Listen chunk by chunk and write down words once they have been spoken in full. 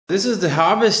This is the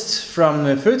harvest from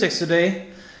Foodtex today.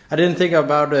 I didn't think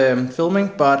about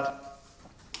filming, but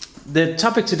the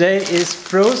topic today is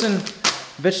frozen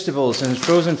vegetables and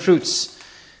frozen fruits.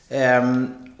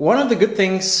 One of the good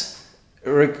things,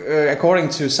 according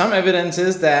to some evidence,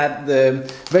 is that the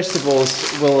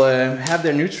vegetables will have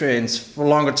their nutrients for a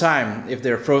longer time if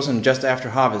they're frozen just after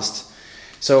harvest.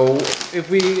 So if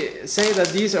we say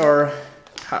that these are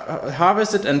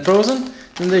harvested and frozen,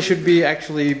 then they should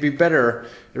actually be better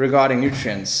regarding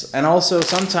nutrients. And also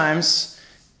sometimes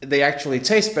they actually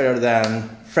taste better than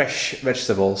fresh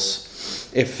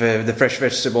vegetables if the fresh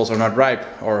vegetables are not ripe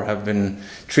or have been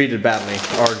treated badly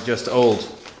or just old.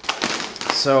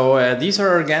 So these are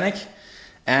organic,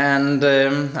 and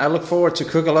I look forward to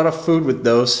cook a lot of food with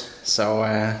those. So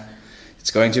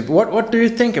it's going to. What do you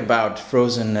think about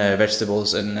frozen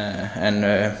vegetables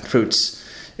and fruits?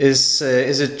 Is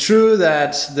it true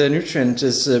that the nutrient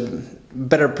is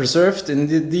better preserved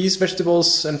in these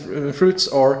vegetables and fruits,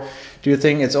 or do you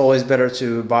think it's always better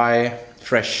to buy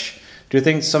fresh? Do you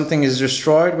think something is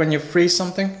destroyed when you freeze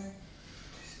something?